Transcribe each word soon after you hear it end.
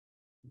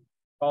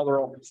Call the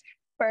roll.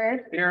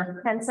 Bird.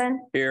 Here.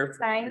 Henson. Here.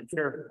 Stein.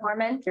 Here.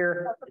 Mormon.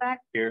 Here. Hilsaback.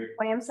 Here.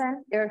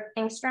 Williamson. Here.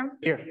 Ingstrom.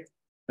 Here.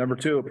 Number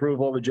 2,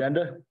 approval of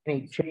agenda.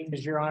 Any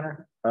changes, Your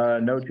Honor?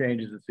 No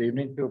changes this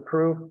evening. To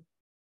approve?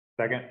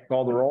 Second.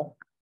 Call the roll.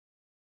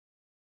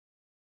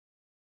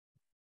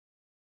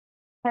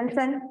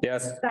 Henson.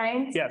 Yes.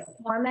 Stein. Yes.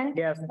 Mormon.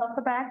 Yes.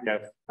 Hilsaback.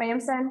 Yes.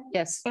 Williamson.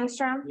 Yes.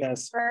 Ingstrom.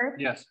 Yes. Bird.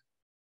 Yes.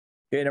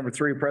 Okay, number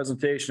 3,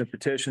 presentation of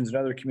petitions and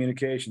other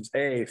communications.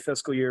 A,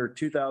 fiscal year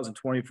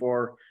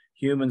 2024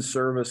 human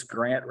service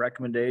grant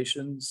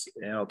recommendations.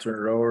 And I'll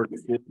turn it over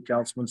to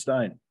Councilman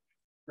Stein.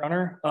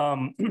 Runner,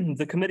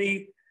 the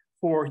committee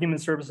for human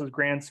services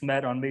grants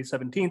met on May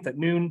 17th at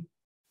noon.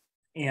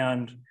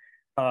 And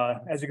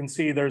as you can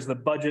see, there's the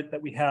budget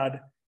that we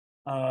had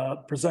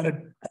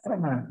presented,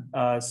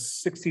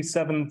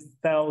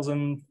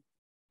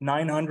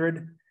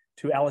 67,900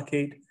 to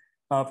allocate.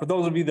 For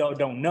those of you that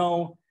don't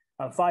know,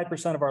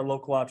 5% of our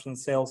local option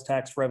sales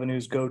tax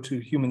revenues go to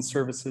human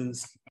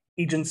services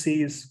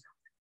agencies.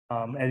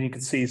 And you can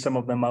see some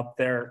of them up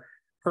there: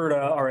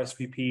 HERDA,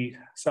 RSVP,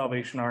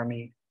 Salvation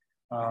Army.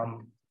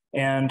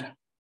 And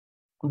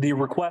the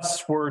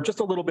requests were just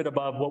a little bit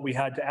above what we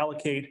had to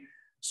allocate.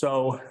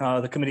 So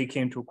the committee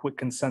came to a quick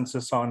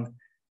consensus on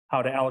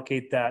how to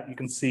allocate that. You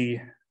can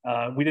see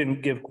we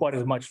didn't give quite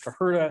as much to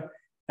HERDA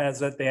as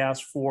that they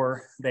asked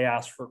for. They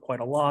asked for quite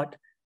a lot,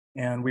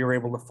 and we were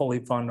able to fully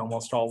fund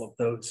almost all of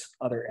those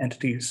other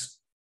entities.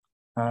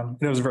 And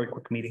it was a very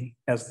quick meeting,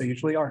 as they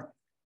usually are.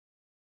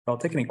 I'll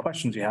take any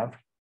questions you have.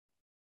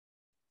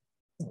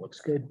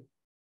 Looks good.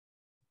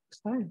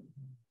 It's fine.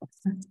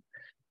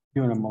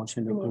 You want a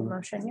motion to approve?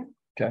 Motion, yeah.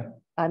 Okay.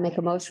 I make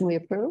a motion, we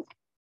approve.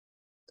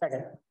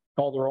 Second.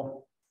 Call the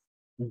roll.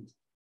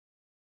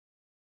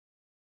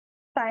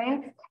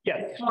 Stein.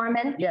 Yes.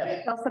 Mormon.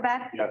 Yes.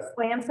 Hilsaback. Yes.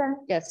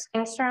 Williamson. Yes.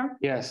 Ingstrom.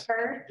 Yes.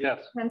 Bird.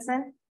 Yes.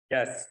 Henson.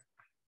 Yes.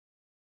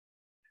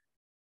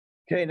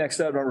 Okay,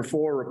 next up, number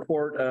 4,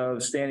 report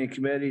of standing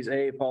committees.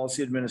 A,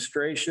 policy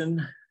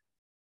administration.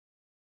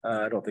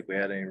 I don't think we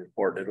had any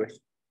report, did we?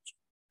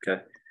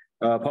 Okay.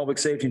 Public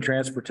safety and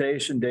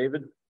transportation,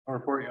 David. I'll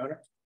report, Your Honor.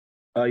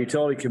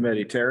 Utility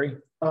committee, Terry.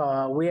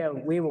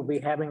 We will be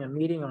having a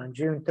meeting on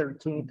June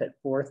 13th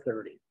at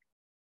 4:30.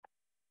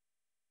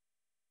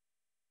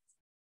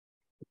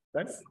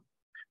 Okay.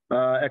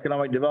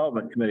 Economic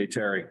development committee,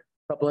 Terry.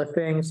 Couple of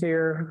things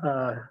here.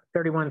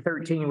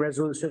 3113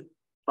 resolution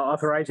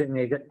authorizing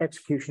the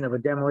execution of a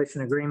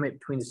demolition agreement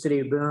between the city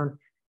of Boone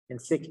and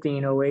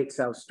 1608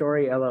 South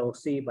Story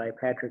LLC by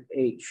Patrick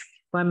H.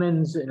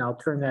 Clemens, and I'll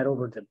turn that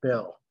over to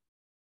Bill.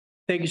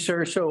 Thank you,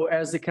 sir. So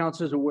as the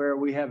council is aware,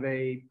 we have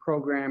a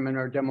program in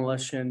our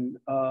demolition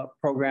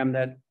program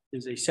that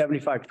is a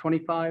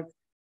 75-25,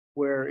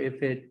 where if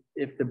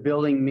the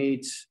building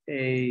meets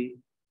the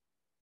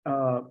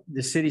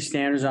city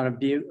standards on a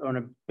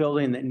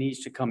building that needs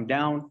to come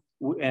down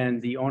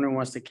and the owner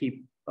wants to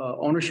keep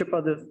ownership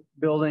of the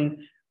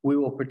building, we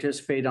will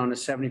participate on a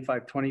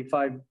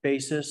 75-25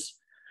 basis.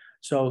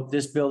 So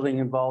this building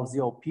involves the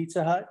old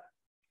Pizza Hut.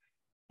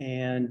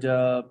 And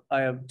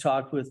I have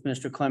talked with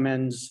Mr.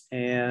 Clemens,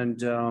 and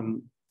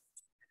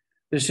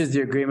this is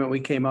the agreement we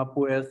came up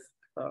with.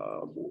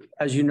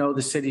 As you know,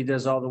 the city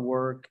does all the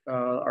work.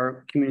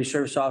 Our community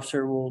service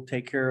officer will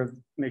take care of,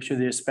 make sure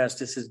the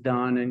asbestos is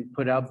done and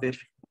put out bid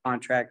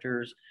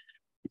contractors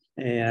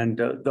and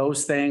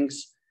those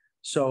things.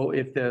 So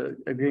if the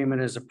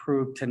agreement is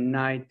approved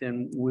tonight,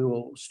 then we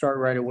will start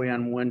right away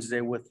on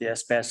Wednesday with the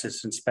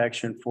asbestos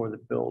inspection for the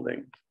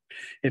building.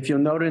 If you'll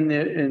note in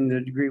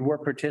the degree, we're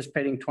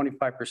participating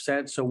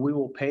 25%, so we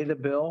will pay the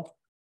bill.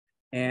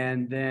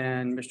 And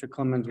then Mr.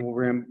 Clemens will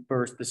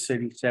reimburse the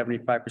city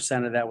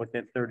 75% of that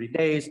within 30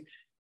 days.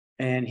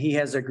 And he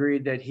has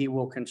agreed that he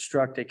will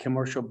construct a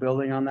commercial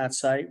building on that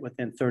site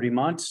within 30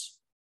 months.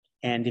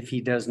 And if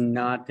he does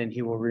not, then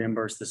he will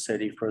reimburse the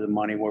city for the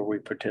money where we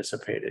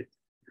participated.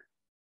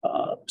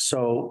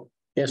 So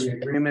Yes. the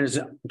agreement is,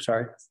 I'm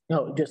sorry.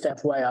 No, just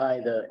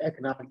FYI, the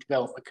Economic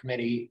Development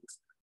Committee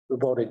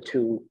voted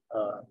to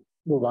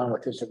move on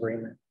with this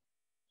agreement.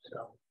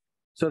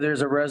 So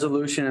there's a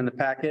resolution in the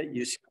packet.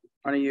 You see in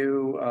front of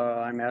you.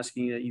 I'm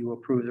asking that you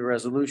approve the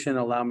resolution,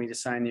 allow me to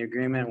sign the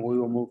agreement, and we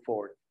will move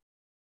forward.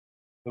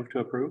 Move to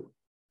approve.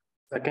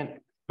 Second.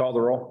 Call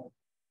the roll.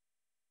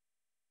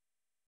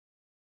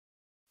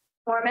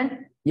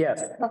 Mormon.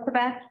 Yes.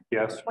 Hilsaback.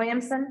 Yes.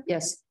 Williamson.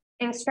 Yes.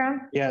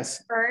 Ingstrom.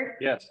 Yes. Bird.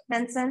 Yes.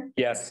 Henson.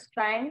 Yes.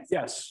 Stein.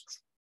 Yes.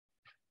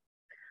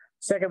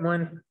 Second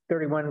one,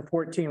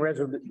 3114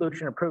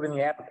 resolution approving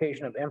the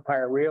application of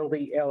Empire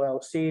Realty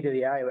LLC to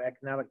the Iowa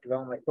Economic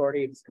Development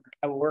Authority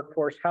Iowa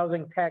Workforce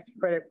Housing Tax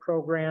Credit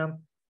Program.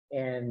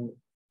 And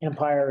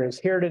Empire is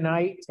here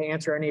tonight to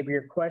answer any of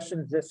your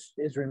questions. This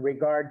is in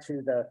regard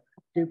to the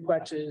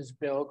duplexes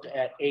built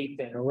at 8th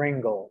and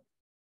Ringgold.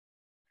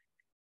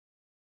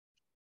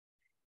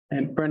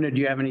 And Brenda, do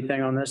you have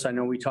anything on this? I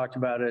know we talked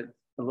about it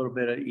a little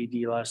bit at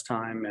ED last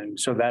time, and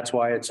so that's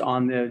why it's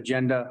on the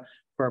agenda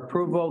for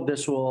approval.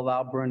 This will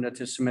allow Brenda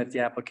to submit the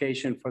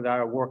application for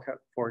our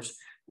workforce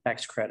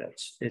tax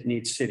credits. It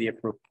needs city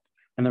approval.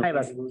 And the I have a-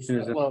 resolution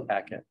is in the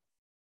packet.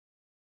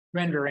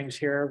 Renderings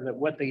here of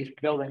what these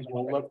buildings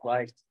will look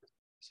like.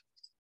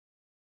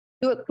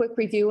 Do a quick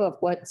review of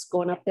what's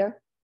going up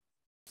there.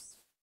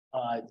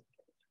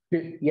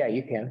 Yeah,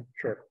 you can,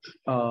 sure.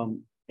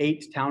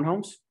 8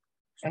 townhomes,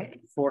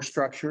 Okay. 4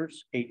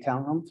 structures, 8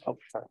 townhomes. Oh,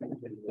 sorry.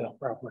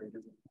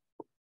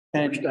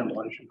 And,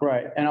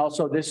 right, and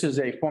also this is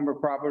a former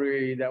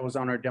property that was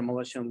on our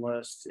demolition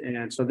list,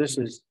 and so this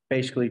is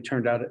basically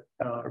turned out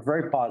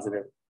very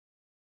positive.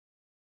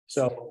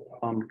 So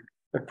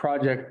the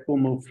project will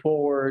move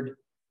forward.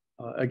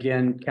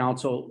 Again,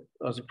 council's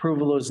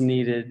approval is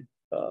needed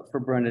for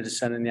Brenda to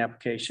send in the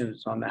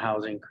applications on the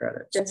housing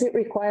credits. Does it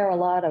require a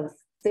lot of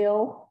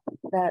fill,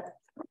 that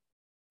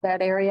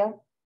area?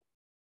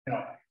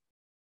 No.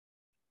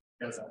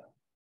 Doesn't.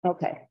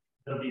 Okay,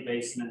 There'll be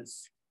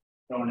basements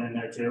going in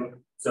there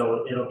too,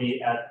 so it'll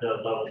be at the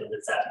level that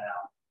it's at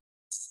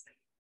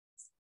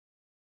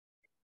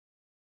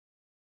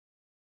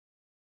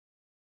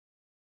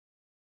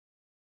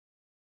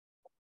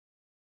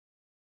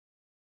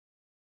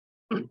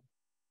now.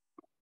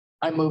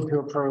 I move to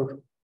approve.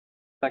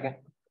 Second.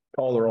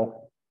 Call the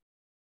roll.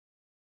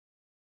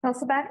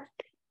 Hilsaback,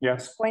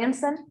 Yes.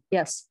 Williamson,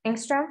 yes.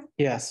 Ingstrom,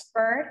 Yes.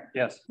 Bird,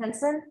 Yes.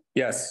 Henson,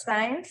 Yes.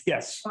 Stein,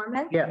 Yes.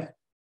 Mormon. Yeah.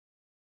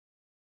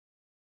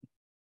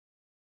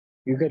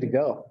 You're good to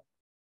go.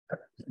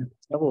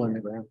 Double in the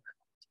ground.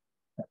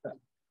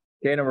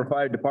 Okay, number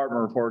 5,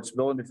 department reports.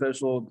 Building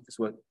official is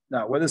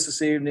not with us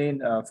this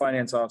evening.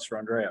 Finance officer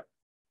Andrea.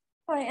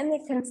 All right, and the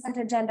consent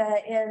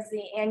agenda is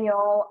the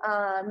annual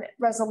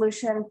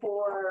resolution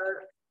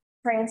for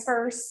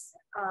transfers.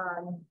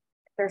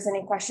 If there's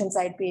any questions,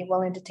 I'd be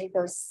willing to take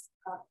those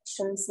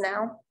questions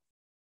now.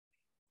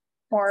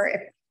 Or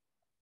if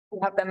you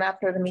have them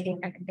after the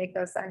meeting, I can take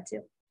those then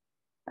too.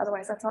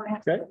 Otherwise, that's all I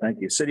have. Okay, thank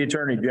you. City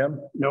attorney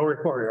Jim. No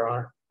report, Your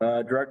Honor.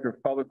 Director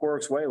of Public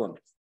Works Wayland.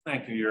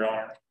 Thank you, Your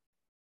Honor.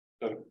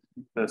 So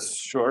this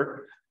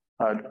short,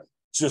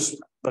 just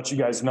let you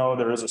guys know,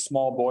 there is a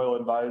small boil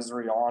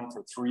advisory on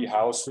for 3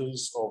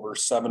 houses over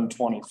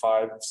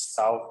 725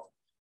 South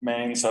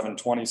Main,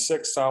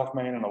 726 South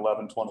Main, and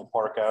 1120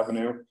 Park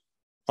Avenue.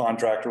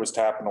 Contractor was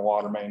tapping the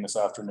water main this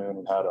afternoon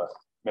and had a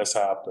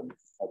mishap and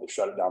had to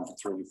shut it down for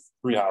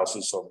three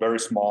houses. So very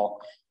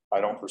small. I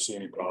don't foresee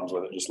any problems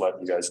with it. Just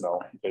letting you guys know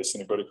in case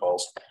anybody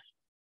calls.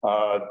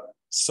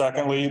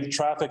 Secondly, the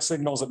traffic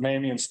signals at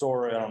Mamie and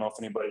Story. I don't know if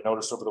anybody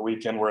noticed over the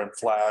weekend, we're in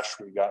flash.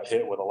 We got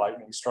hit with a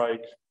lightning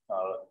strike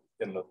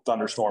in the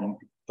thunderstorm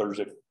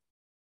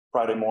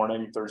Friday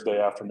morning,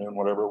 Thursday afternoon,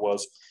 whatever it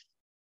was.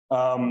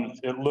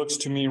 It looks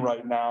to me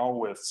right now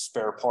with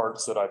spare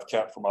parts that I've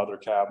kept from other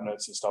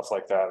cabinets and stuff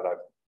like that, I've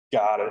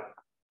got it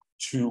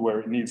to where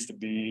it needs to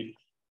be.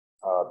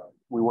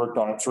 We worked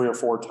on it 3 or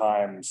 4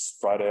 times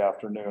Friday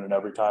afternoon, and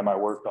every time I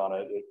worked on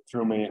it, it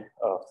threw me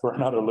for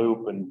another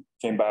loop and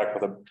came back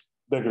with a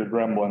bigger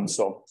gremlin.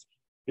 So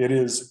it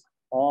is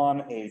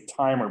on a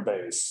timer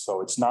base.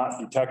 So it's not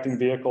detecting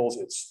vehicles.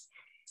 It's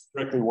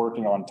strictly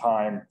working on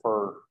time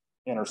per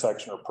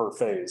intersection or per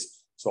phase.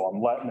 So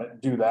I'm letting it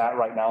do that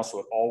right now. So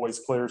it always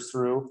clears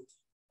through,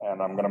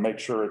 and I'm going to make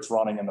sure it's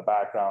running in the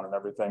background and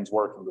everything's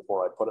working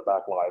before I put it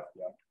back live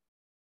again.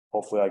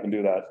 Hopefully I can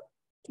do that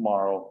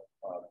tomorrow,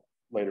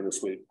 later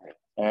this week.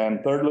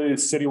 And thirdly,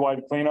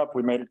 citywide cleanup.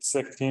 We made it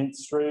 16th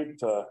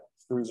Street.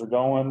 Crews are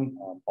going.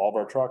 All of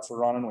our trucks are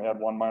running. We had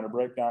 1 minor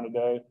breakdown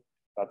today.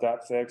 Got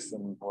that fixed,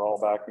 and we're all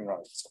back and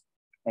running. So,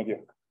 thank you.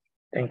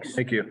 Thanks.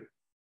 Thank you.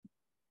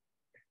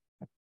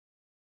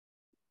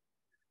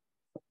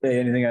 Okay,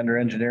 anything under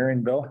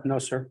engineering, Bill? No,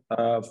 sir.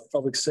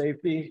 Public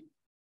safety.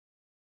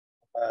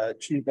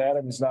 Chief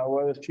Adams is not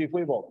with us. Chief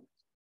Weeble.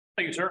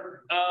 Thank you,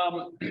 sir.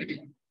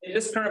 In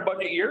this current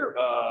budget year,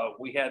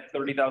 we had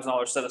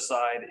 $30,000 set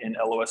aside in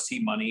LOST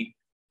money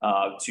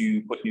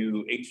to put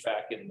new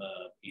HVAC in the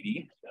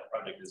PD. That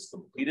project is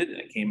completed and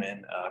it came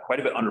in quite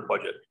a bit under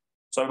budget.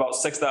 So I have about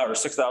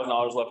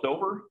 $6,000 left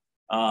over.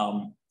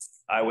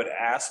 I would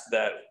ask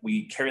that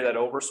we carry that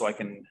over so I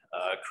can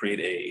create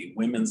a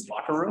women's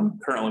locker room.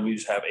 Currently, we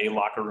just have a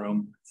locker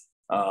room.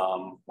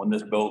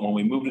 When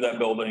we moved to that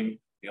building,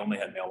 we only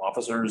had male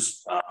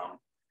officers.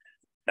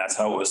 That's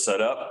how it was set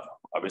up.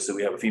 Obviously,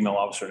 we have a female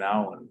officer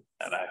now,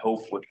 and I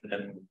hope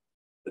within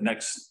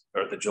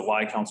the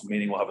July council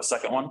meeting, we'll have a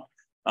second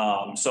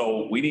one.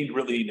 So we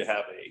really need to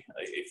have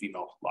a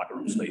female locker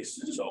room space.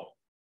 So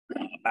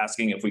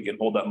asking if we can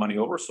hold that money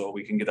over so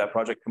we can get that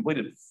project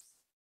completed.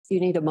 Do you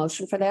need a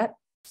motion for that?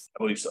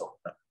 I believe so.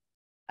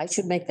 I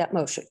should make that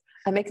motion.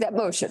 I make that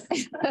motion.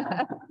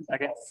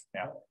 Okay.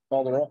 Yeah.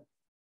 Call the roll.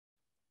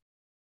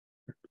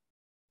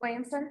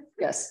 Williamson,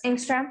 Yes.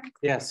 Ingstrom,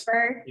 Yes.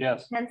 Bird,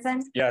 Yes.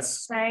 Henson, Yes.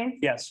 Stein,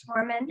 Yes.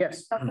 Mormon.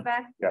 Yes.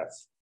 Hilsaback.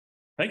 Yes.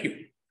 Thank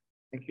you.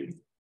 Thank you.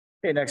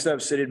 Okay, next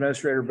up, City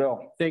Administrator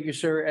Bill. Thank you,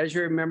 sir. As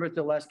you remember at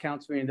the last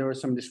council meeting, there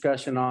was some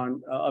discussion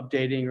on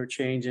updating or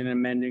changing and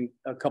amending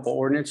a couple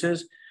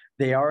ordinances.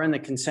 They are in the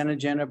consent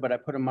agenda, but I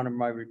put them under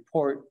my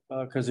report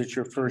because it's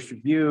your first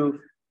review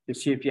to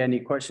see if you had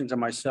any questions on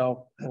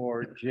myself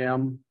or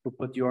Jim who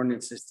put the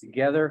ordinances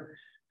together.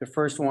 The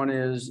first one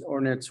is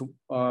ordinance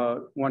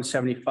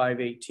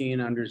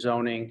 175-18 under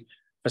zoning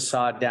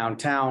facade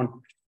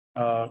downtown.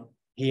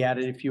 He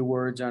added a few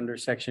words under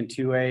section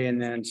 2A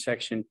and then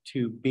section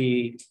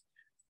 2B.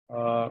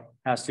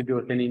 Has to do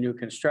with any new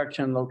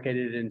construction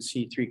located in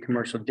C3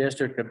 commercial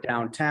district of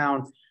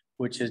downtown,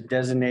 which is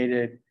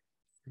designated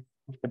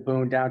the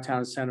Boone Downtown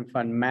Incentive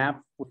Fund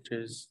map, which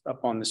is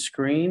up on the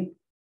screen.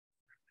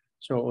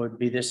 So it would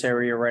be this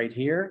area right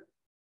here.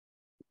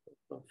 A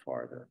little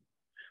farther.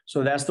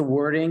 So that's the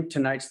wording.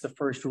 Tonight's the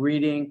first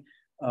reading.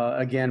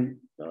 Again,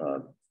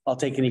 I'll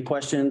take any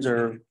questions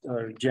or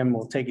Jim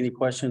will take any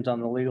questions on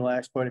the legal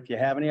aspect if you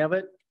have any of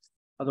it.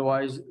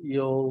 Otherwise,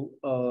 you'll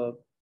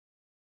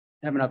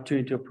have an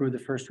opportunity to approve the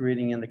first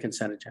reading in the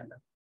consent agenda.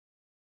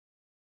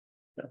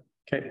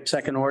 Okay,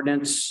 second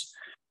ordinance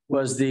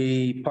was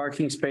the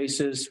parking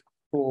spaces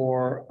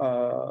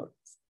for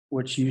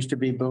which used to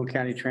be Boone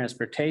County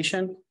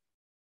Transportation.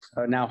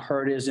 Now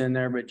HERD is in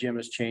there, but Jim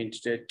has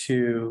changed it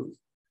to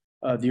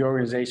the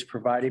organization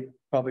providing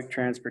public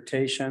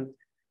transportation.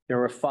 There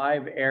were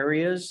 5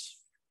 areas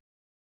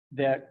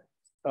that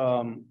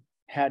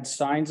had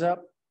signs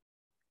up.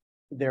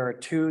 There are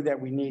 2 that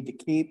we need to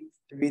keep,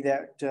 3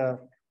 that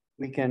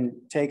we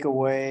can take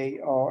away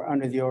or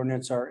under the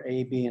ordinance are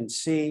A, B, and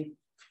C.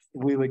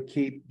 We would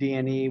keep D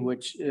and E,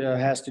 which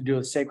has to do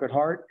with Sacred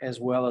Heart as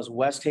well as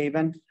West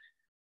Haven.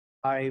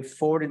 I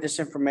forwarded this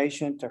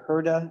information to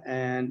HERDA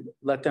and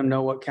let them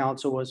know what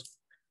council was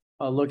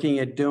looking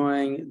at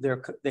doing.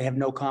 They have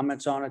no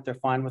comments on it. They're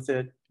fine with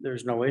it.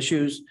 There's no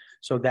issues.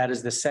 So that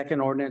is the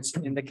second ordinance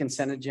in the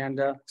consent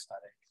agenda.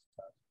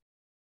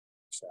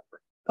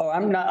 Oh,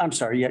 I'm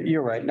sorry. Yeah,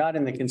 you're right. Not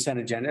in the consent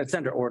agenda. It's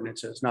under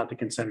ordinances, not the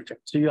consent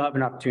agenda. So you'll have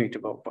an opportunity to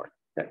vote for it.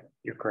 Okay,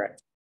 you're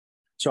correct.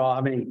 So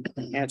I'll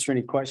answer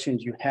any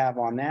questions you have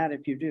on that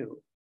if you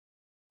do.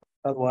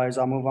 Otherwise,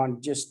 I'll move on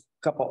to just a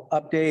couple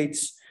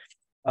updates.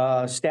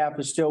 Staff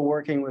is still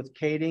working with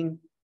Kading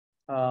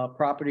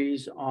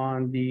properties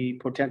on the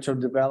potential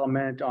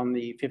development on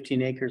the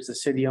 15 acres the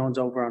city owns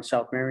over on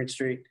South Marion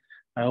Street.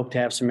 I hope to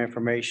have some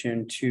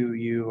information to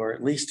you or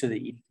at least to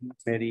the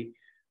committee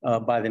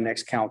by the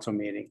next council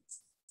meeting.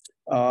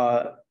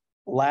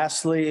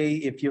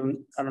 Lastly, I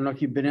don't know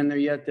if you've been in there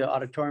yet, the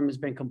auditorium has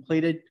been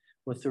completed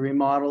with the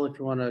remodel. If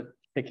you want to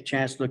take a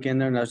chance to look in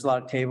there, and there's a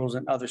lot of tables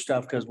and other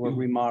stuff because we're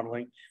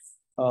remodeling.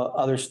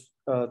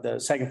 The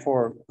second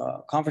floor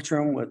conference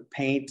room with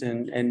paint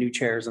and new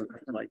chairs and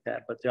like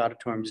that. But the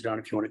auditorium is done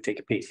if you want to take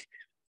a peek.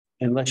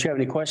 Unless you have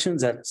any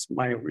questions, that's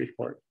my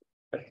report.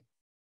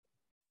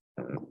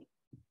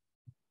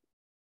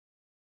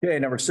 Okay,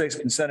 number 6,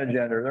 consent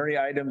agenda. Are there any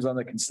items on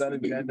the consent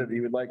agenda that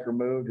you would like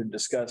removed and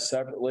discussed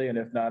separately? And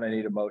if not, I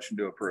need a motion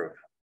to approve.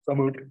 So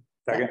moved.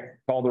 Second.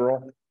 Call the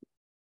roll.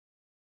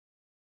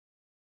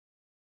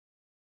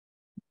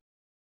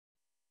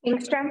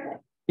 Ingstrom,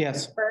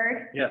 Yes.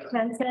 Bird. Yes.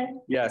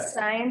 Henson. Yes.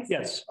 Stein.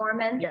 Yes.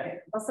 Mormon. Yeah.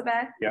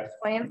 Elizabeth. Yes.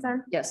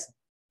 Williamson. Yes.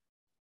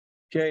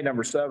 Okay,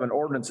 number 7,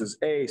 ordinances.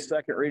 A,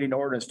 second reading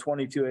ordinance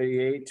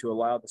 2288 to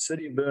allow the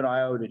city of Boone,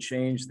 Iowa to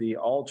change the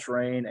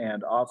all-terrain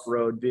and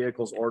off-road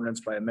vehicles ordinance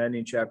by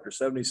amending chapter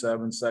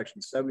 77,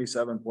 section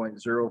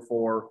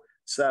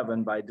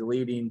 77.047 by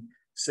deleting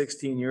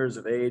 16 years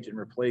of age and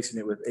replacing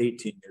it with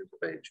 18 years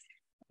of age.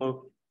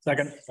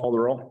 Second. Call the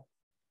roll.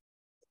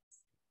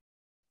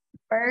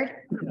 Bird.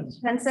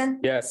 Henson.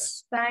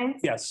 Yes. Stein.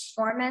 Yes.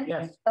 Mormon.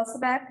 Yes.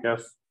 Elizabeth.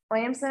 Yes.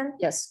 Williamson.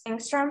 Yes.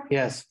 Ingstrom.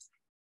 Yes.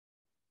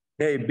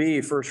 Okay,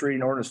 B, first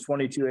reading ordinance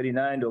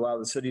 2289 to allow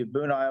the city of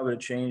Boone, Iowa to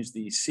change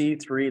the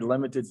C3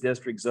 limited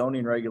district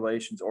zoning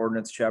regulations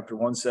ordinance, chapter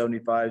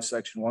 175,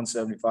 section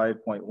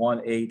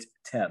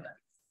 175.1810.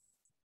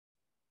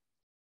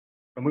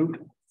 Moved.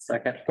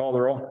 Second. Call the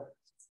roll.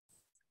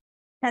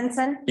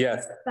 Henson.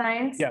 Yes.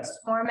 Stein. Yes.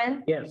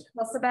 Mormon. Yes.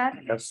 Elizabeth.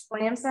 Yes.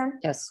 Williamson.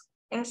 Yes.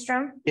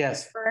 Ingstrom.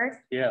 Yes. Bird.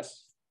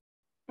 Yes.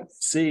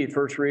 C,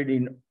 first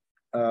reading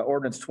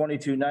ordinance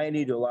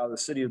 2290 to allow the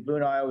city of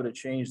Boone, Iowa to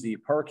change the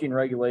parking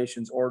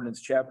regulations ordinance,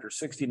 chapter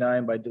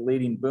 69 by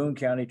deleting Boone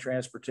County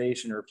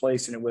Transportation and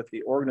replacing it with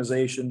the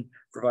organization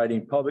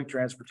providing public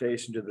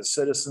transportation to the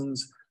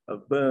citizens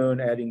of Boone,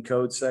 adding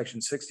code section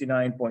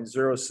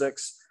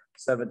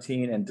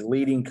 69.0617 and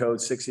deleting code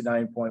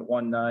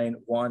 69.19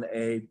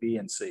 1A, B,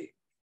 and C.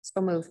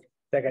 So moved.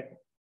 Second.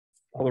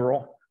 Call the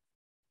roll.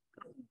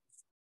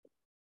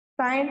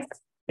 Stein.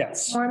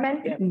 Yes.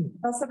 Mormon. Yeah.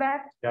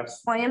 Elizabeth.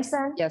 Yes.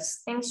 Williamson.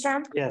 Yes.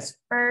 Ingstrom. Yes.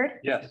 Bird.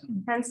 Yes.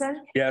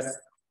 Henson. Yes.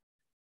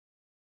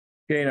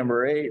 Okay,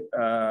 number 8,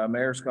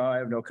 Mayor Scott, I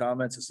have no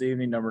comments this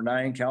evening. Number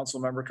 9, council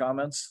member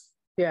comments.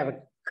 Yeah, I have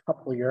a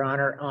couple, Your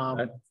Honor.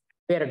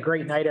 We had a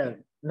great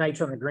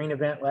Nights on the Green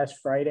event last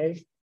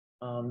Friday.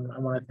 I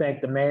want to thank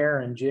the mayor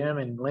and Jim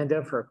and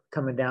Linda for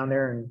coming down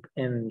there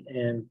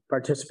and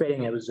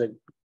participating. It was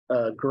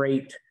a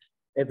great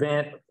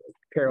event.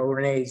 Carol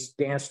Renee's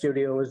dance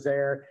studio was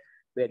there.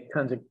 We had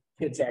tons of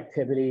kids'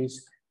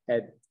 activities,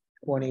 had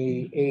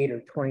 28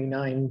 or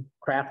 29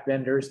 craft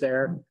vendors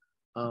there.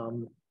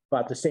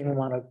 About the same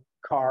amount of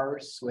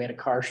cars. We had a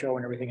car show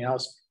and everything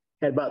else.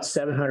 Had about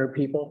 700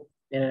 people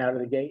in and out of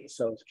the gate.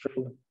 So it's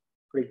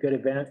pretty good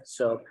event.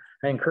 So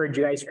I encourage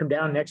you guys to come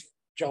down next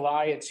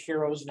July. It's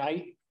Heroes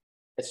Night.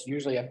 It's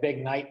usually a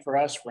big night for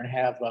us. We're gonna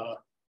have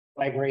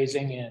flag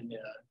raising and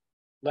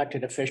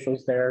elected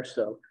officials there.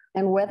 So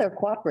And weather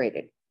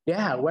cooperated.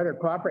 yeah, weather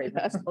cooperated.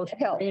 That's supposed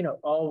to rain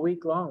all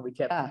week long. We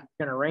kept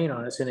gonna rain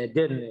on us and it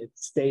didn't. It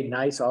stayed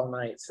nice all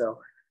night. So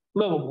a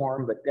little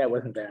warm, but that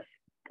wasn't bad.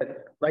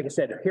 But like I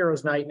said,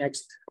 Heroes Night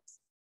next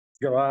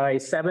July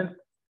 7th.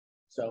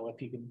 So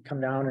if you can come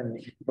down and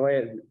enjoy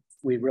it,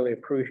 we really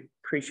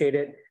appreciate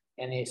it.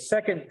 And the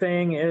second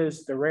thing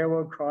is the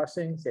railroad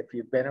crossings. If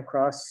you've been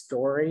across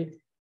Story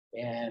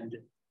and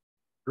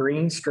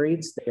Green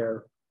Streets, they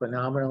are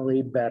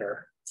phenomenally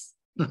better.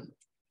 A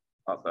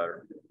lot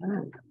better.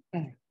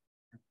 Okay.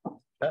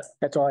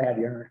 That's all I have,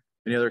 Your Honor.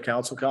 Any other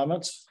council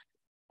comments?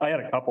 I had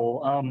a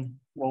couple.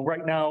 Well,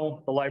 right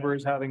now, the library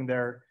is having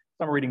their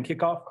summer reading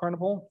kickoff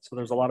carnival. So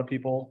there's a lot of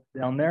people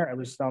down there. I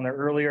was down there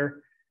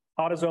earlier.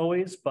 Hot as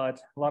always,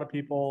 but a lot of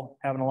people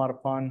having a lot of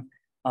fun.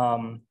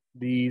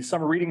 The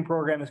summer reading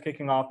program is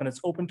kicking off and it's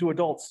open to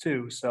adults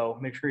too. So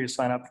make sure you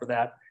sign up for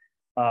that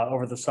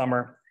over the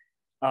summer.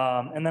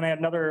 And then I had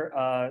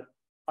another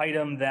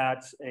item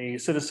that a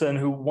citizen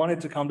who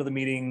wanted to come to the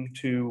meeting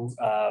to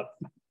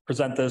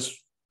present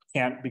this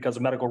can't because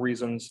of medical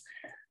reasons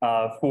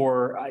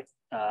for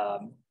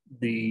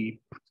the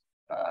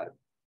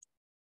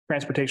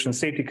Transportation and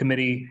Safety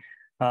Committee.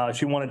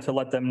 She wanted to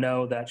let them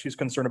know that she's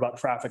concerned about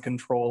traffic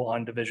control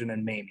on Division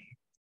and Mamie.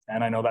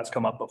 And I know that's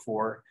come up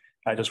before.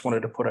 I just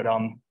wanted to put it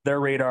on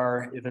their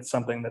radar if it's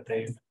something that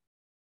they've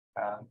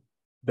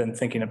been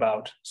thinking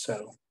about.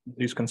 So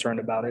she's concerned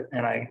about it.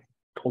 And I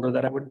told her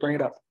that I would bring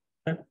it up.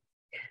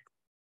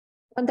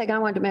 One thing I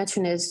wanted to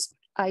mention is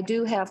I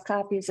do have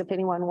copies if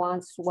anyone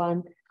wants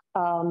one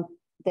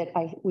that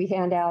we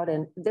hand out.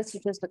 And this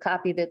is just a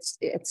copy it's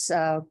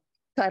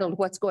titled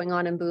What's Going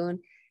On in Boone.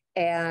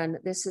 And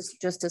this is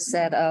just a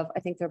set of, I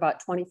think there are about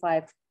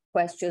 25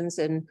 questions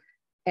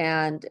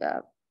and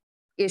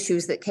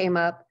issues that came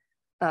up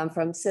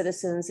from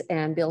citizens,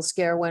 and Bill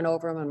Scare went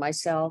over them and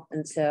myself.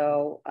 And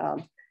so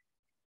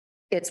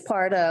it's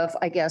part of,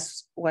 I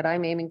guess, what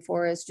I'm aiming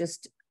for is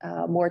just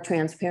more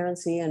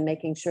transparency and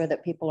making sure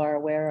that people are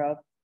aware of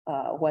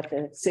what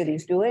the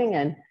city's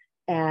doing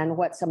and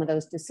what some of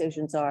those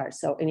decisions are.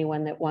 So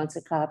anyone that wants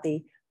a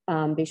copy,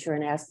 be sure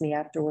and ask me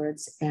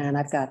afterwards, and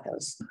I've got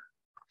those.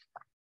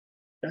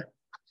 Okay.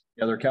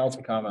 Any other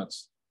council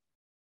comments?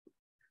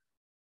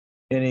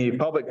 Any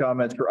public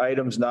comments for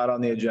items not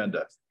on the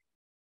agenda?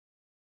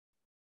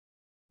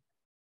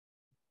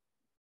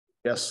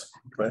 Yes.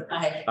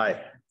 Hi.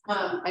 Hi.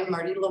 I'm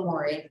Marty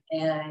Lamori,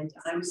 and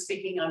I'm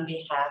speaking on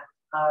behalf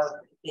of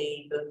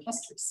the Boone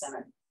History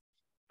Center.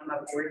 I'm a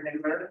board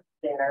member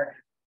there,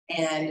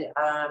 and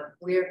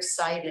we're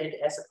excited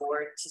as a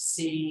board to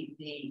see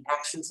the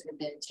actions that have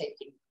been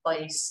taking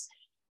place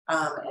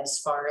as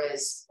far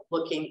as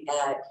looking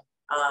at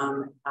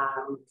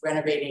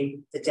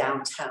renovating the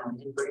downtown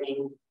and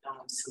bringing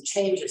some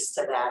changes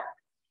to that.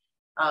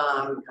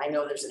 I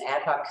know there's an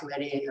ad hoc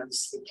committee in the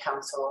city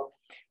council,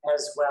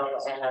 as well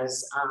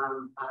as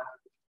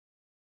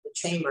the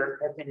chamber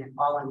have been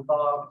all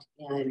involved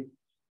in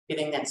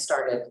getting that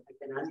started. I've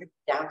been on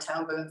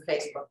Downtown Boone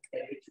Facebook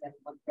page and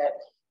looked at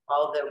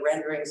all the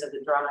renderings of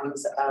the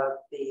drawings of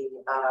the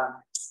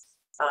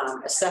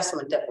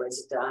assessment that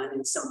was done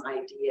and some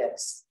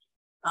ideas.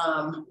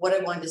 What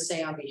I wanted to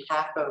say on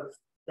behalf of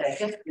the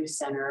History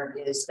Center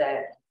is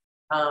that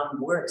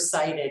we're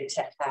excited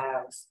to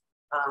have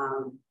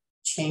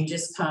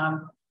changes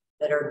come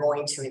that are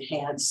going to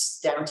enhance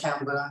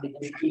downtown Boone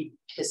and keep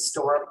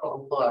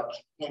historical look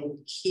in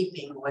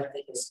keeping with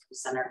the History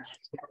Center.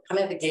 We're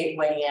kind of the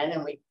gateway in,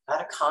 and we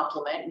got a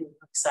compliment, and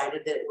we're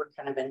excited that we're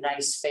kind of a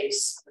nice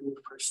face when we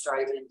first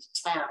drive into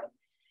town.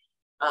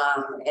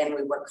 And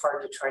we work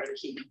hard to try to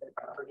keep the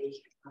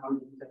property in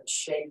good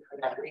shape for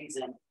that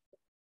reason.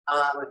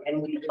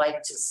 And we'd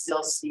like to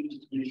still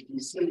see the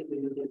ideas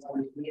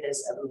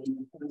of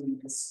maintaining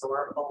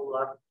historical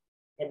look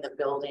in the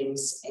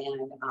buildings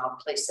and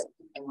place that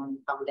people want to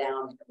come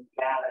down and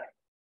gather.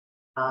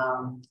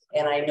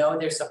 And I know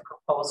there's a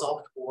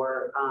proposal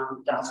for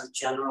Dollar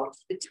General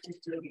to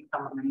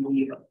become a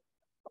reliever.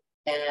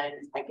 And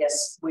I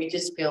guess we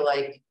just feel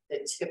like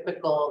the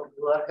typical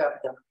look of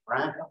the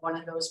front of one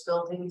of those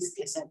buildings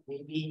isn't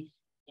maybe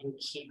in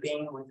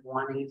keeping with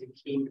wanting to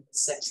keep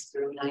 6th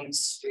through 9th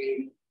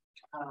Street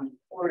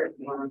or if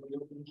you want to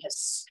be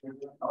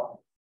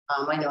historical.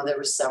 I know there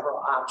were several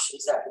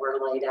options that were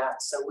laid out,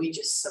 so we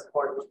just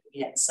support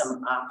looking at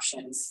some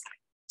options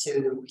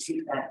to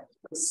keep that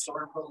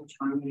historical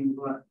charming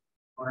look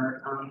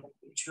for the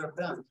future of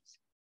Boone.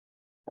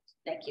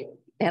 Thank you.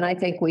 And I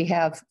think we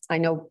have, I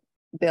know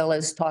Bill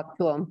has talked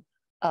to him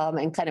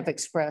and kind of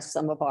expressed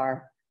some of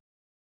our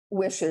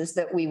wishes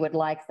that we would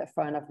like the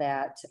front of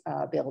that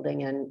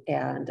building.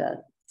 And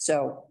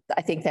so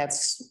I think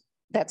that's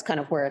kind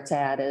of where it's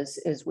at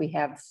is we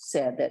have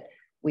said that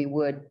we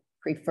would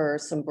prefer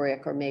some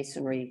brick or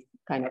masonry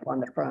kind of on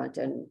the front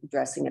and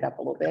dressing it up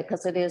a little bit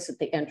because it is at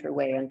the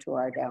entryway into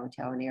our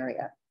downtown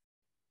area.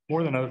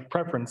 more than a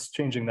preference,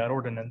 changing that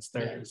ordinance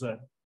there is a,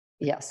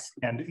 Yes,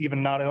 and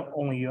even not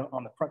only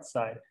on the front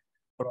side,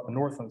 but on the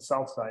north and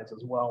south sides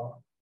as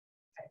well.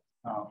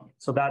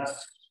 So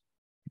that's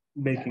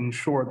making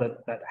sure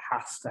that that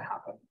has to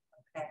happen.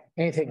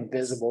 Anything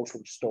visible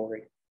from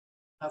Story.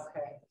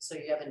 Okay, so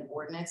you have an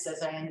ordinance,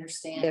 as I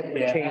understand. It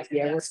would change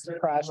the hours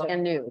process.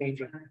 and new.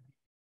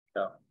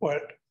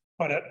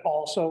 But it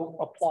also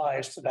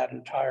applies to that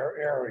entire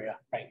area.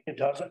 Right. It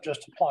doesn't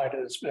just apply to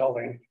this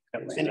building.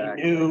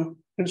 Any new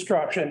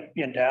construction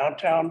in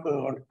downtown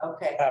Boone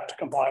Okay, have to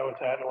comply with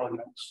that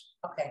ordinance.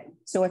 okay,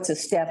 So it's a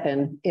step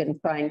in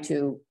trying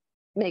to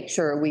make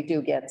sure we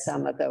do get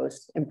some of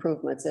those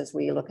improvements as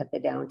we look at the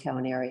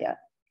downtown area.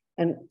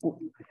 And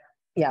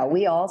yeah,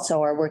 we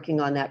also are working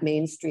on that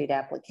Main Street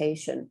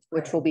application,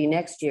 which will be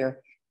next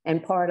year.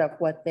 And part of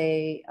what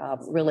they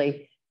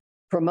really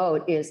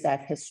promote is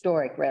that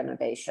historic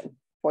renovation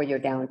for your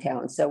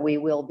downtown. So we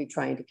will be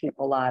trying to keep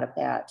a lot of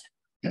that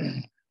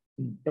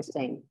the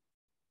same.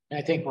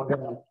 I think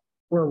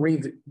we're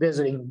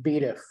revisiting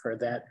Beta for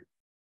that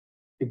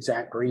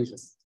exact reason.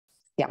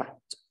 Yeah.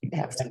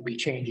 Have to be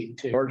changing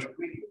too. George?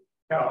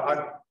 Yeah,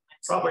 I'm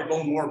probably a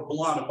little more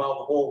blunt about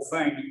the whole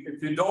thing.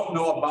 If you don't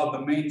know about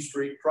the Main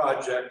Street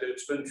project,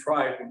 it's been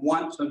tried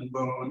once in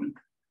Boone,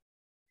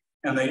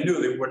 and they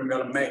knew they weren't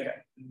going to make it.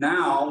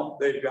 Now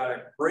they've got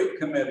a great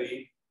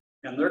committee,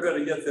 and they're going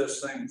to get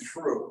this thing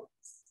through.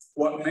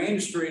 What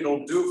Main Street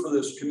will do for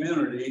this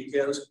community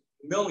is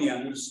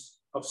millions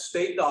of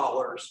state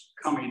dollars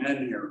coming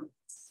in here.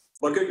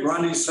 Look at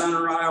Grundy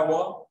Center,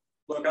 Iowa.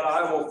 Look at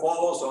Iowa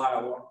Falls,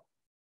 Iowa.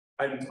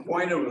 I'm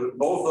acquainted with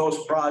both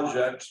those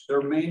projects.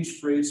 Their main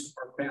streets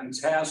are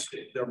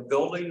fantastic. Their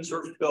buildings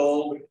are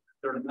filled.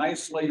 They're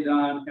nicely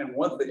done. And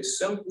what they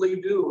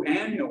simply do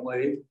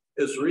annually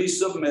is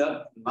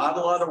resubmit, not a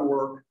lot of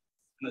work,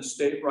 and the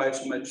state writes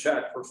them a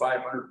check for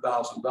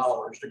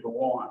 $500,000 to go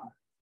on.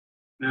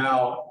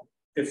 Now,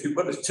 if you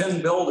put a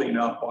tin building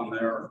up on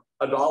there,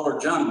 a Dollar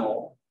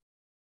General,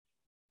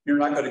 you're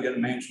not going to get a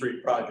Main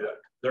Street project.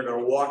 They're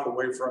going to walk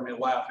away from you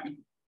laughing.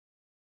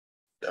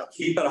 Yeah.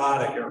 Keep it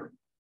out of here.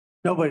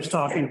 Nobody's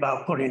talking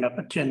about putting up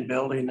a tin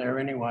building there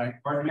anyway.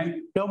 Pardon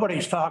me?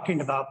 Nobody's talking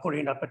about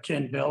putting up a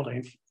tin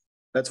building.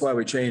 That's why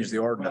we changed the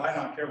ordinance. I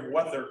don't care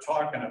what they're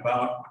talking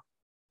about.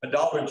 A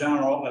Dollar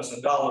General is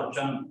a Dollar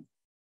General.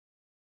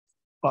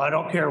 Well, I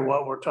don't care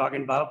what we're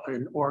talking about, but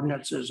an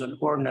ordinance is an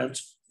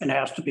ordinance and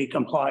has to be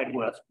complied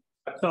with.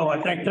 So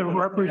I think they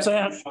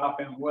represent.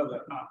 Shopping with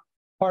it, huh?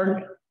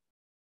 Pardon?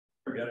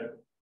 Forget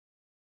it.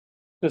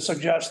 To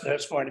suggest that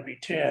it's going to be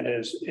 10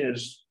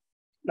 is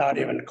not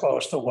even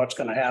close to what's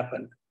going to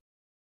happen.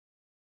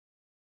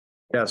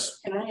 Yes.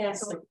 can I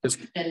ask, like,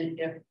 and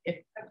if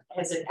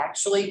is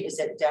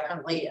it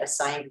definitely a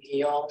signed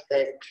deal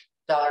that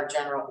Dollar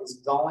General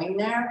is going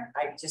there?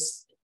 I'm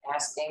just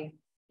asking.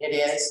 It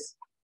is.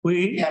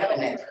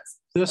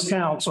 This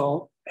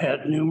council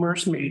had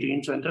numerous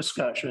meetings and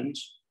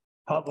discussions,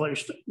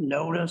 published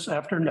notice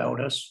after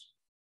notice,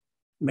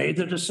 made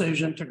the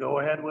decision to go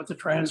ahead with the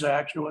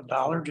transaction with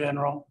Dollar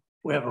General.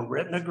 We have a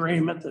written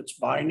agreement that's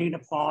binding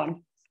upon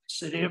the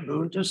city of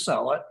Boone to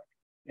sell it.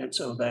 And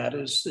so that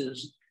is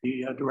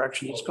the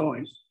direction it's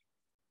going.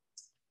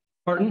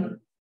 Pardon?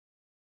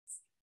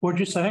 What'd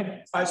you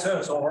say? I said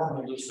it's a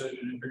horrible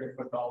decision if you're going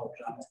to put Dollar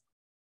General.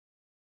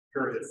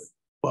 Period.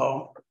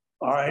 Well,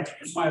 all right.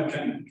 It's my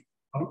opinion.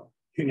 You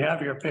can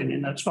have your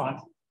opinion. That's fine.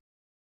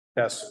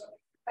 Yes.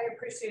 I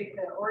appreciate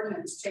the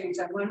ordinance change.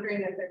 I'm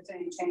wondering if there's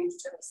any change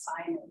to the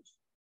signage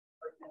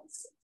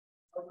ordinance.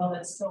 Or will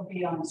it still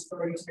be on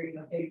Story Street,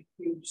 a big,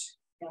 huge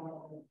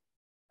yellow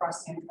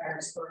across the entire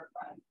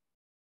storefront?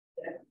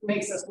 It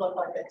makes us look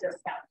like a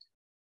discount.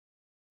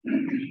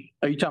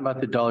 Are you talking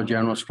about the Dollar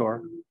General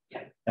store?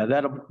 Yeah.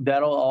 Yeah,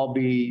 that'll all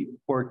be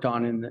worked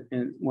on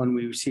in when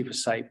we receive a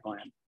site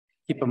plan.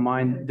 Keep in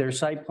mind, their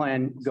site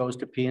plan goes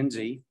to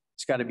P&Z.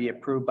 It's got to be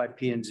approved by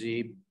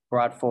P&Z,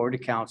 brought forward to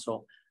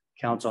council.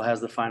 Council has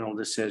the final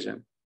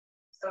decision.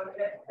 So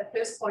at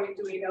this point,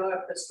 do we know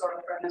if the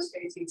storefront is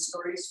facing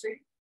Story Street?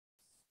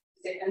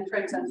 The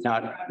entrance and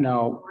no.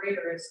 No.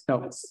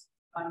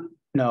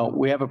 No,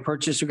 we have a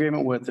purchase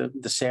agreement with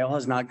it. The sale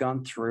has not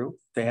gone through.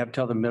 They have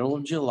till the middle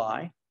of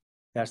July.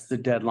 That's the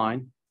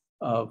deadline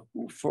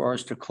for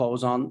us to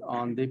close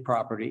on the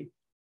property.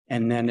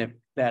 And then if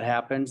that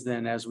happens,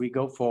 then as we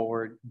go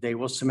forward, they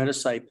will submit a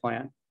site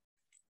plan.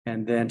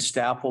 And then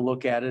staff will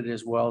look at it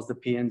as well as the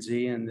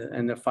P&Z,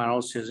 and the final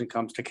decision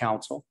comes to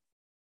council.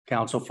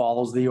 Council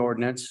follows the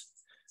ordinance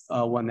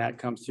when that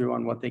comes through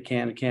on what they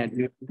can and can't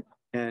do.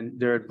 And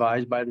they're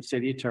advised by the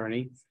city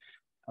attorney.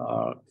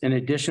 In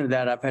addition to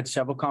that, I've had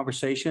several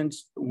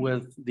conversations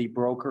with the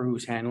broker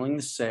who's handling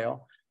the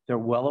sale. They're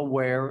well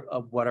aware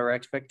of what our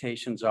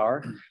expectations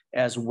are,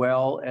 as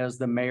well as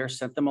the mayor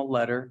sent them a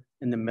letter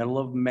in the middle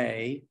of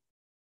May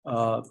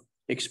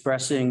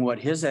expressing what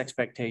his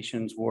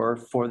expectations were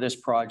for this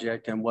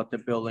project and what the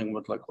building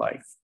would look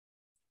like.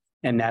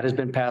 And that has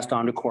been passed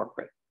on to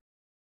corporate.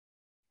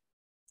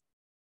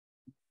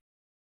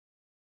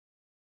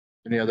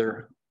 Any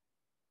other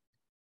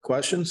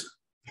questions?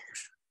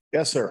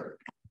 Yes, sir.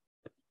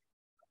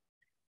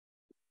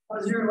 I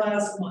was here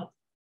last month.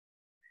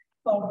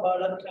 Talk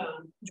about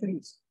uptown.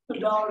 The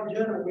Dollar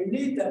General, we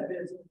need that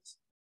business.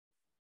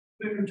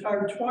 We've been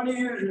retired 20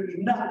 years, there's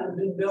nothing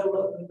been built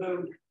up in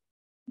Boone.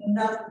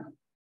 Nothing.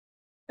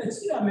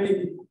 It's, I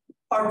mean,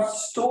 our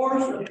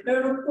stores are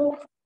pitiful,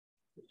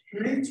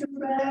 streets are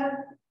bad,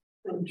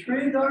 and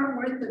trees aren't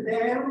with the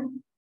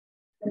dam.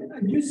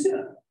 And you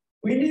said,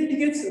 we need to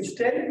get some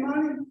state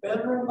money,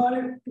 federal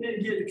money, we need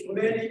to get a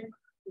committee,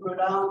 go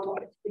down to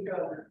the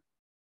governor.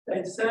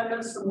 They send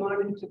us some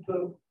money to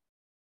Boone.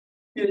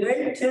 Get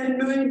 $8-10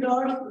 million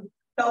to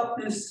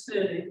help this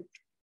city.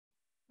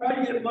 Try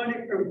to get money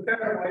from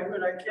Fairway,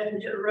 but I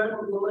can't get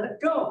Reynolds to let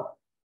go.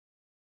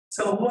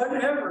 So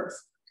whatever,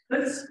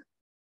 let's,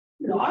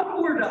 you know, I'm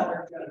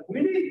 $4.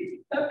 We need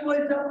that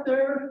place up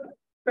there.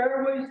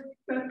 Fairway's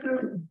been there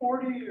for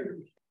 40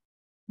 years.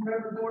 I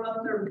remember going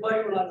up there and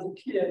playing when I was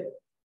a kid.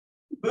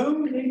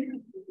 Boone needs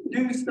to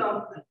do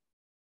something.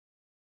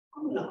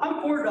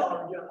 I'm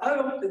 $4. I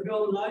hope they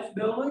build a nice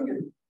building,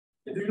 and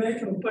if you make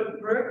them put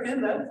brick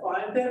in, that's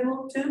fine. They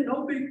don't tin,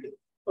 no big deal.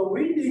 But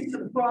we need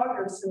some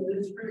progress in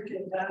this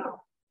freaking town.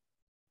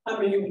 I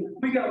mean,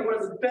 we got one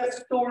of the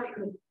best stores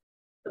in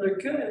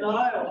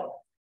Iowa.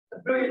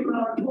 $1 billion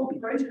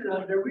corporation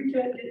out there. We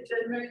can't get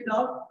 $10 million.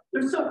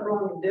 There's something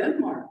wrong in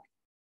Denmark.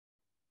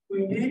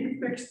 We need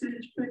to fix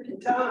this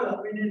freaking town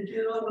up. We need to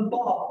get on the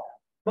ball.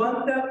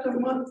 Month after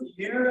month,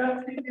 year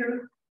after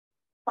year.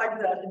 Like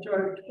that, it's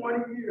already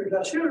 20 years.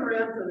 I should have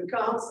ran for the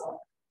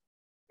council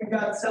and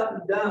got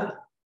something done.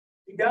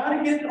 You got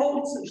to get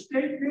hold of some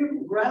state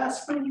people,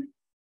 grasping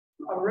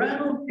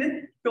around,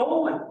 get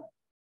going.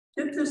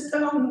 Get this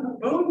town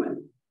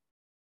booming.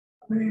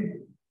 I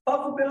mean,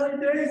 Puffer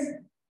Belly Days,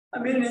 I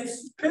mean,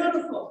 it's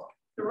pitiful.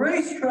 The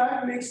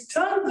racetrack makes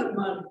tons of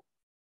money.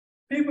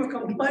 People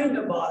complain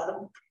about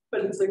them,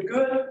 but it's a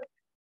good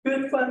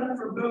fund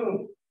for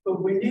Boone.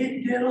 But we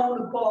need to get on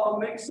the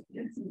ball, get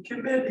some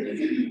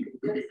committees.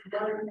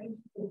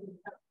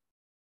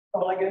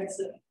 All I got to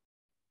say.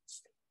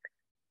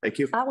 Thank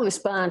you. I'll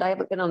respond. I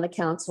haven't been on the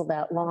council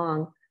that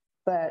long,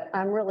 but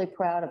I'm really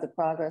proud of the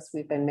progress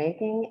we've been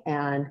making,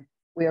 and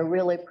we are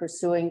really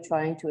pursuing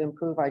trying to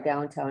improve our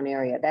downtown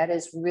area. That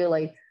is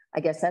really, I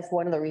guess that's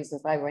one of the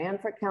reasons I ran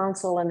for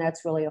council, and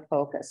that's really a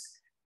focus.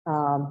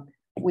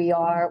 We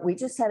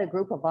just had a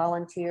group of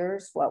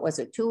volunteers, what was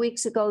it, 2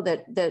 weeks ago,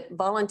 that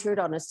volunteered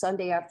on a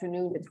Sunday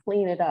afternoon to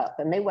clean it up,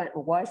 and they went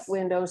and washed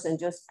windows and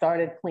just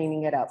started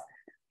cleaning it up.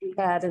 We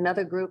had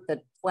another group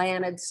that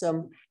planted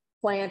some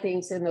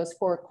plantings in those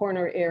four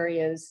corner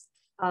areas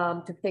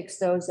to fix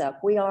those up.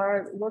 We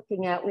have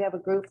a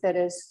group that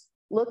is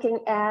looking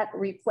at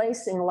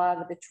replacing a lot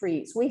of the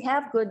trees. We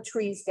have good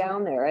trees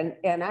down there,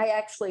 and I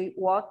actually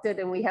walked it,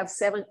 and we have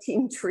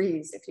 17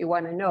 trees, if you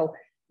want to know,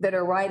 that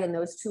are right in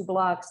those 2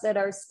 blocks that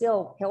are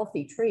still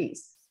healthy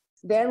trees.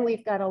 Then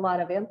we've got a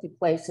lot of empty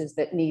places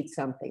that need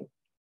something.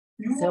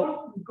 You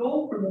want to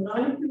go from the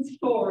 9th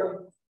story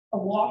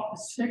and walk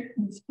the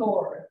 6th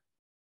story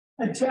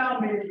and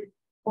tell me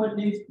what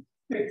needs to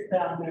fix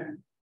down there.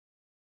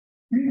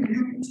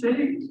 You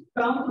city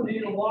council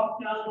need to walk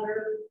down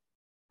there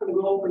and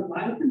go from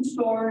 9th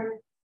story,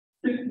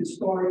 6th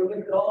story,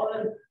 look at all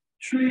the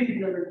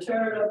trees that are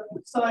tearing up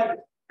the side.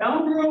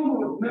 Elmer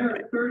was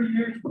married 30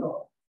 years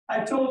ago.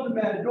 I told the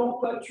man,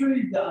 don't put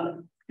trees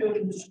down.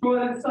 It'll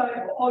destroy the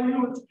site. All you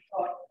want to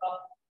talk about.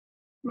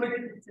 Look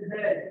at it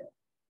today.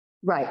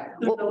 Right.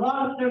 There's a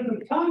lot of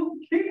different times.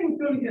 People are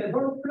going to get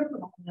hurt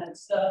tripping on that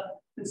stuff.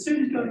 The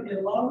city's going to get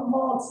a lot of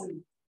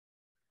lawsuits.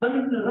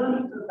 Hundreds of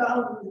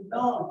thousands of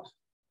dollars.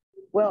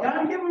 Well, you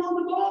gotta give them on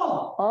the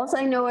ball. All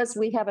I know is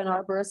we have an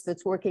arborist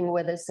that's working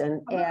with us,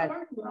 and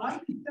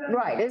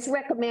right, is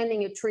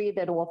recommending a tree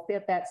that will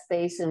fit that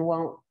space and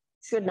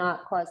should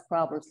not cause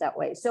problems that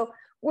way. So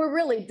we're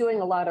really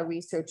doing a lot of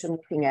research and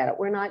looking at it.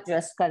 We're not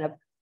just kind of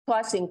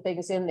tossing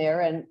things in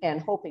there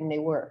and hoping they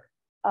work.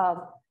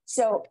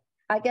 So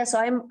I guess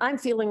I'm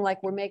feeling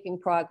like we're making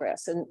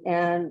progress,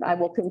 and I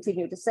will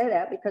continue to say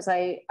that because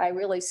I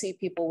really see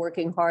people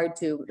working hard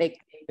to make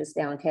this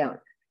downtown.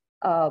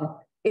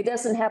 It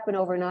doesn't happen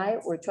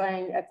overnight. We're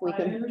trying,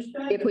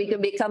 if we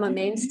can become a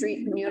Main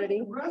Street community.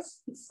 The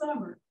rest of the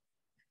summer,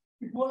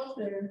 you go up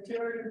there and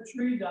tear the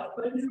trees out,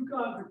 put new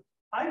concrete.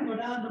 I can go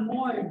down to Des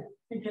Moines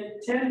and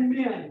get 10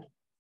 men,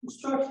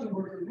 construction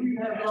workers. We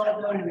can have it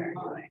all done in there.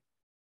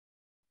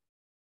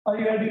 All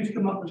you gotta do is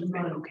come up with the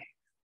money. Okay.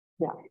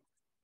 Yeah.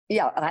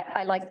 Yeah,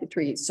 I like the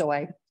trees, so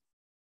I'm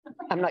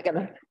not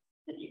gonna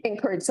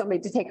encourage somebody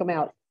to take them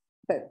out,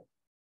 but.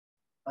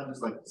 I'd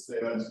just like to say,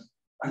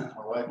 my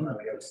wife and I,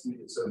 we have a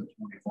student at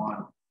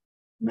 721,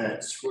 and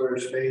that square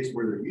space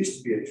where there used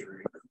to be a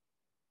tree,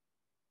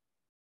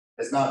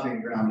 it's not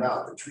being ground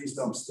out. The tree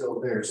stump's still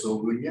there. So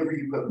whenever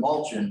you put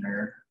mulch in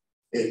there,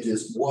 it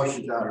just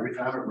washes out every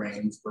time it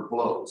rains or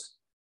blows.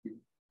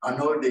 I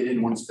know they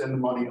didn't want to spend the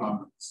money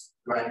on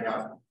grinding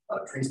out a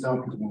tree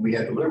stump because when we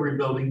had the Liberty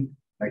building,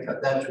 I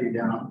cut that tree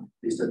down.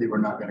 They said they were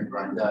not going to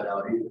grind that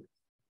out either.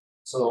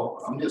 So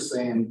I'm just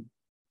saying,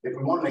 if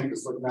we want to make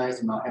this look nice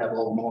and not have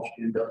all the mulch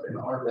end up in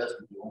our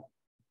vestibule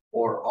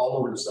or all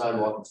over the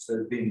sidewalk instead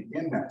of being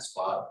in that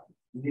spot,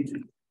 we need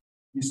to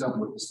do something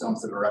with the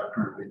stumps that are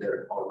currently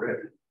there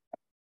already.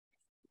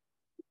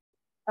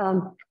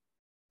 I'll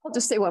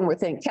just say one more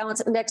thing.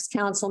 Next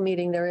council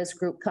meeting, there is a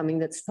group coming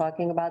that's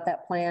talking about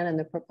that plan and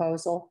the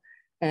proposal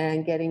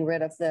and getting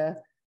rid of the,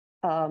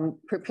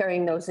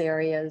 preparing those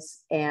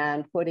areas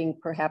and putting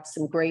perhaps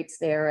some grates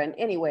there. And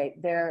anyway,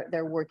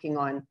 they're working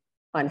on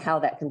how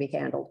that can be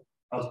handled.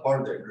 I was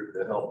part of that group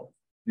that helped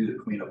do the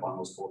cleanup on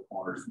those 4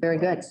 corners. Very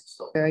good.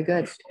 Very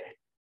good.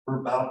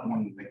 We're about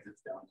wanting to make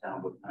this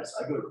downtown look nice.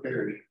 I go to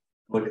Perry,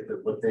 look at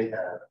what they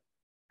have,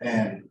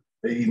 and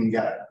they even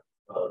got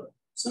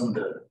some of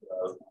the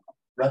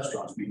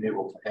restaurants being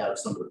able to have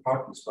some of the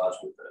parking spots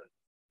with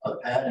a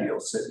patio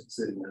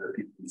sitting there that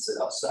people can sit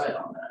outside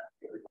on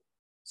that.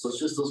 So it's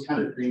just those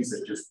kind of things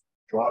that just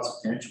draws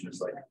attention.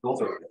 It's like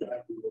those are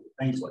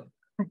things like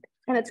that.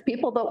 And it's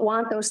people that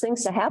want those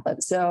things to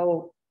happen.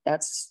 So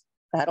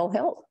that'll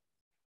help.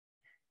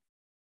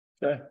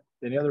 Okay.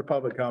 Any other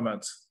public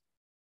comments?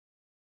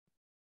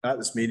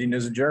 This meeting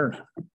is adjourned.